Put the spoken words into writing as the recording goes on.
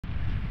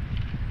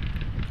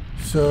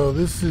So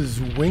this is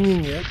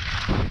winging it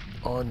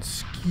on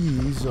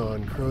skis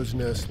on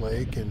Crowsnest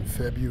Lake in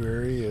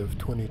February of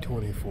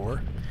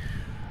 2024.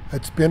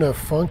 It's been a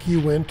funky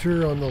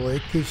winter on the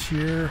lake this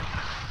year.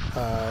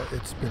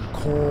 It's been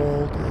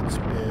cold, it's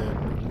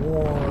been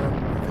warm,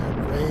 we've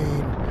had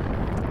rain.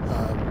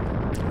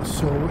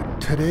 So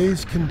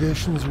today's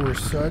conditions were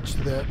such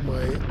that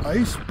my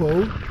ice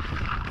boat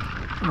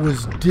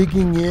was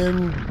digging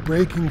in,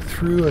 breaking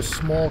through a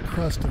small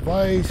crust of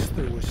ice.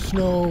 There was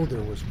snow,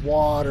 there was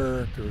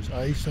water, there was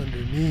ice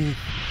underneath.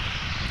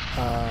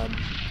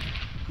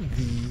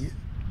 The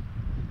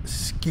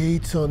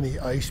skates on the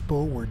ice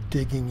boat were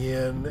digging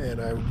in,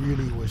 and I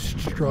really was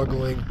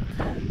struggling.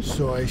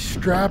 So I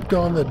strapped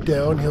on the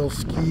downhill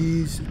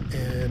skis,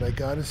 and I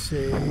gotta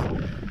say,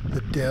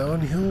 the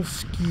downhill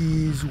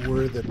skis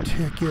were the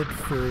ticket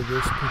for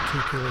this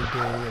particular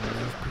day in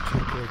these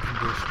particular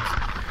conditions.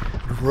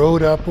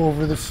 Rode up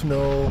over the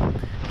snow,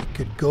 it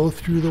could go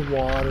through the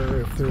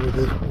water. If there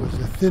was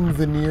a thin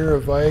veneer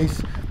of ice,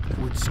 it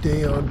would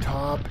stay on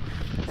top.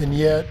 And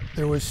yet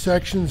there was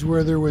sections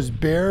where there was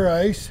bare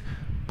ice,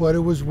 but it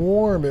was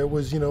warm. It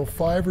was,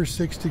 5 or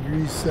 6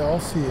 degrees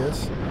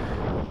Celsius.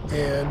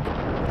 And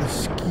the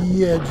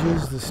ski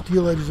edges, the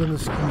steel edges on the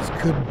skis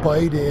could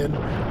bite in.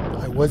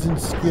 I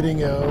wasn't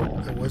skidding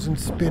out, I wasn't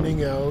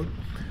spinning out.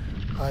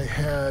 I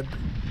had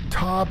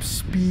top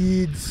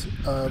speeds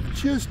of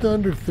just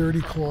under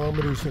 30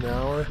 kilometers an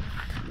hour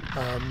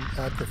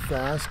at the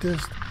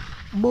fastest.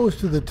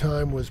 Most of the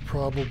time was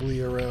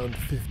probably around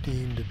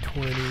 15 to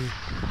 20,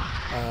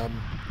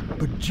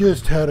 but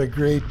just had a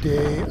great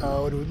day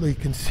out. You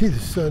can see the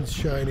sun's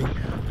shining,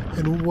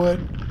 and what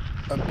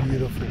a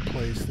beautiful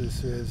place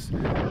this is.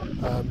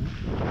 On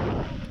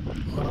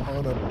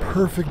a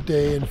perfect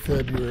day in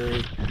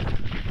February.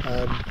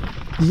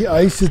 The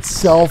ice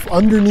itself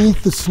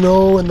underneath the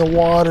snow and the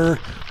water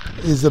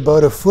is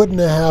about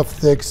 1.5 feet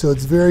thick, so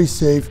it's very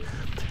safe.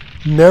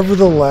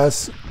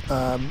 Nevertheless,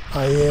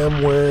 I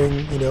am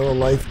wearing, a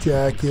life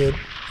jacket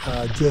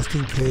just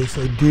in case.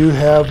 I do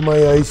have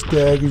my ice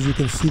daggers. You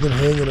can see them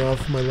hanging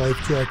off my life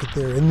jacket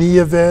there. In the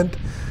event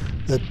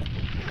that,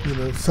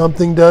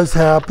 something does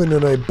happen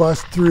and I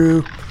bust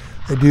through,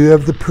 I do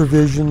have the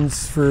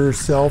provisions for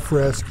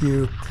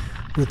self-rescue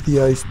with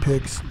the ice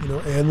picks,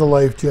 and the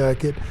life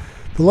jacket.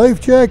 The life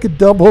jacket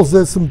doubles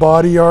as some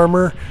body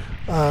armor.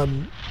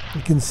 You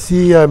can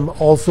see I'm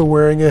also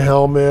wearing a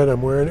helmet.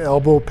 I'm wearing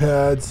elbow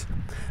pads.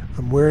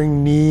 I'm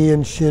wearing knee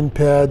and shin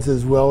pads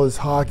as well as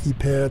hockey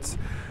pants.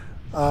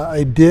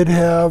 I did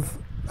have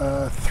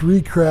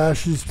 3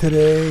 crashes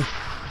today.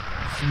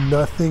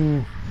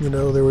 Nothing,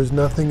 there was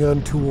nothing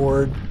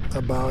untoward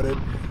about it.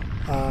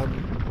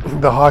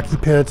 The hockey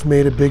pants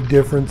made a big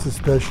difference,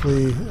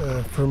 especially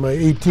for my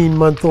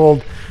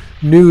 18-month-old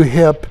new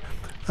hip.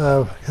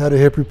 Had a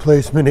hip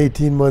replacement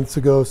 18 months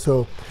ago,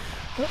 so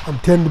I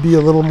tend to be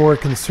a little more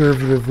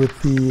conservative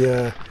with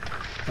the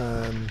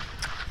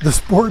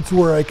sports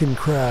where I can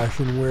crash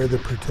and wear the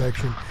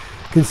protection.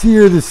 You can see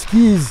here the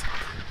skis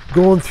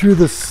going through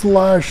the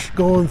slush,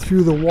 going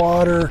through the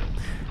water,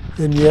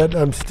 and yet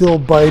I'm still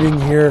biting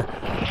here.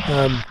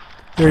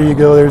 There you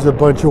go, there's a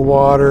bunch of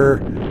water.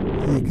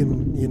 You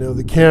can,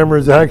 the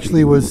camera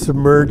actually was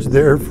submerged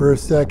there for a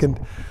second.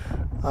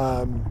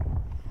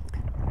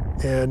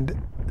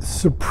 And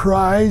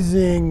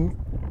surprising,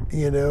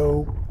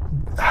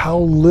 how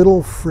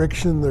little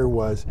friction there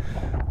was.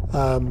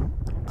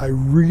 I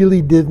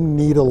really didn't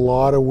need a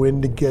lot of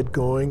wind to get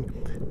going.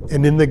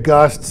 And in the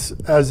gusts,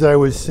 as I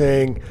was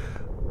saying,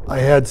 I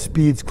had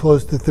speeds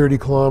close to 30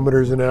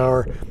 kilometers an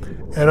hour.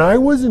 And I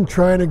wasn't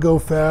trying to go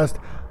fast.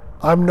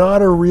 I'm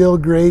not a real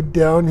great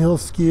downhill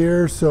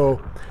skier, so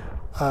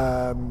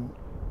I'm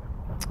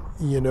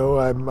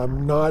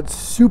not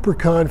super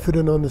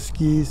confident on the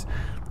skis.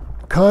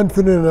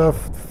 Confident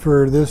enough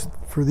for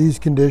these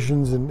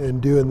conditions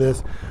and doing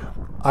this.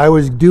 I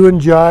was doing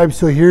jibes,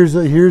 so here's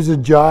a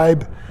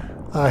jibe,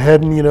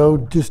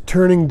 heading, just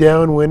turning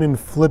downwind and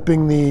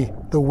flipping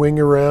the wing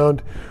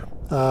around.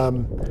 I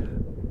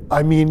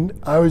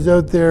was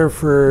out there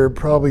for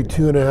probably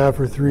 2.5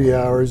 or 3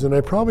 hours, and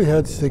I probably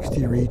had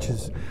 60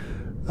 reaches.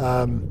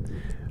 I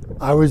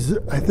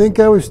think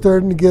I was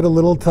starting to get a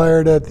little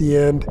tired at the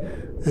end,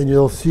 and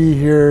you'll see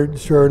here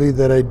shortly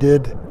that I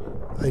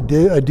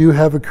do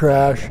have a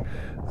crash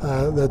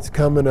that's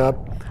coming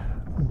up,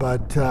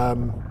 but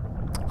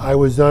I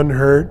was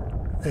unhurt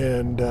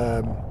and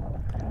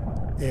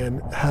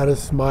had a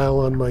smile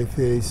on my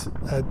face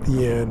at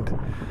the end.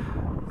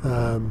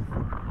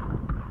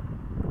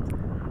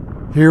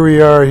 Here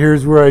we are.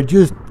 Here's where I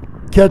just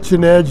catch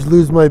an edge,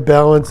 lose my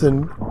balance,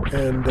 and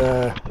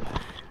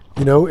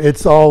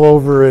it's all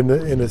over in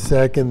a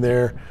second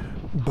there.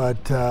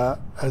 But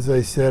as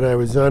I said, I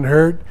was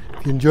unhurt.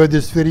 If you enjoyed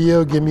this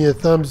video, give me a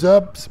thumbs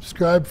up,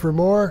 subscribe for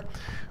more.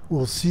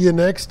 We'll see you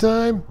next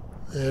time.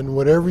 And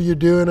whatever you're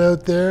doing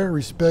out there,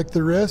 respect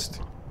the rest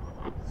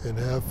and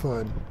have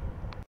fun.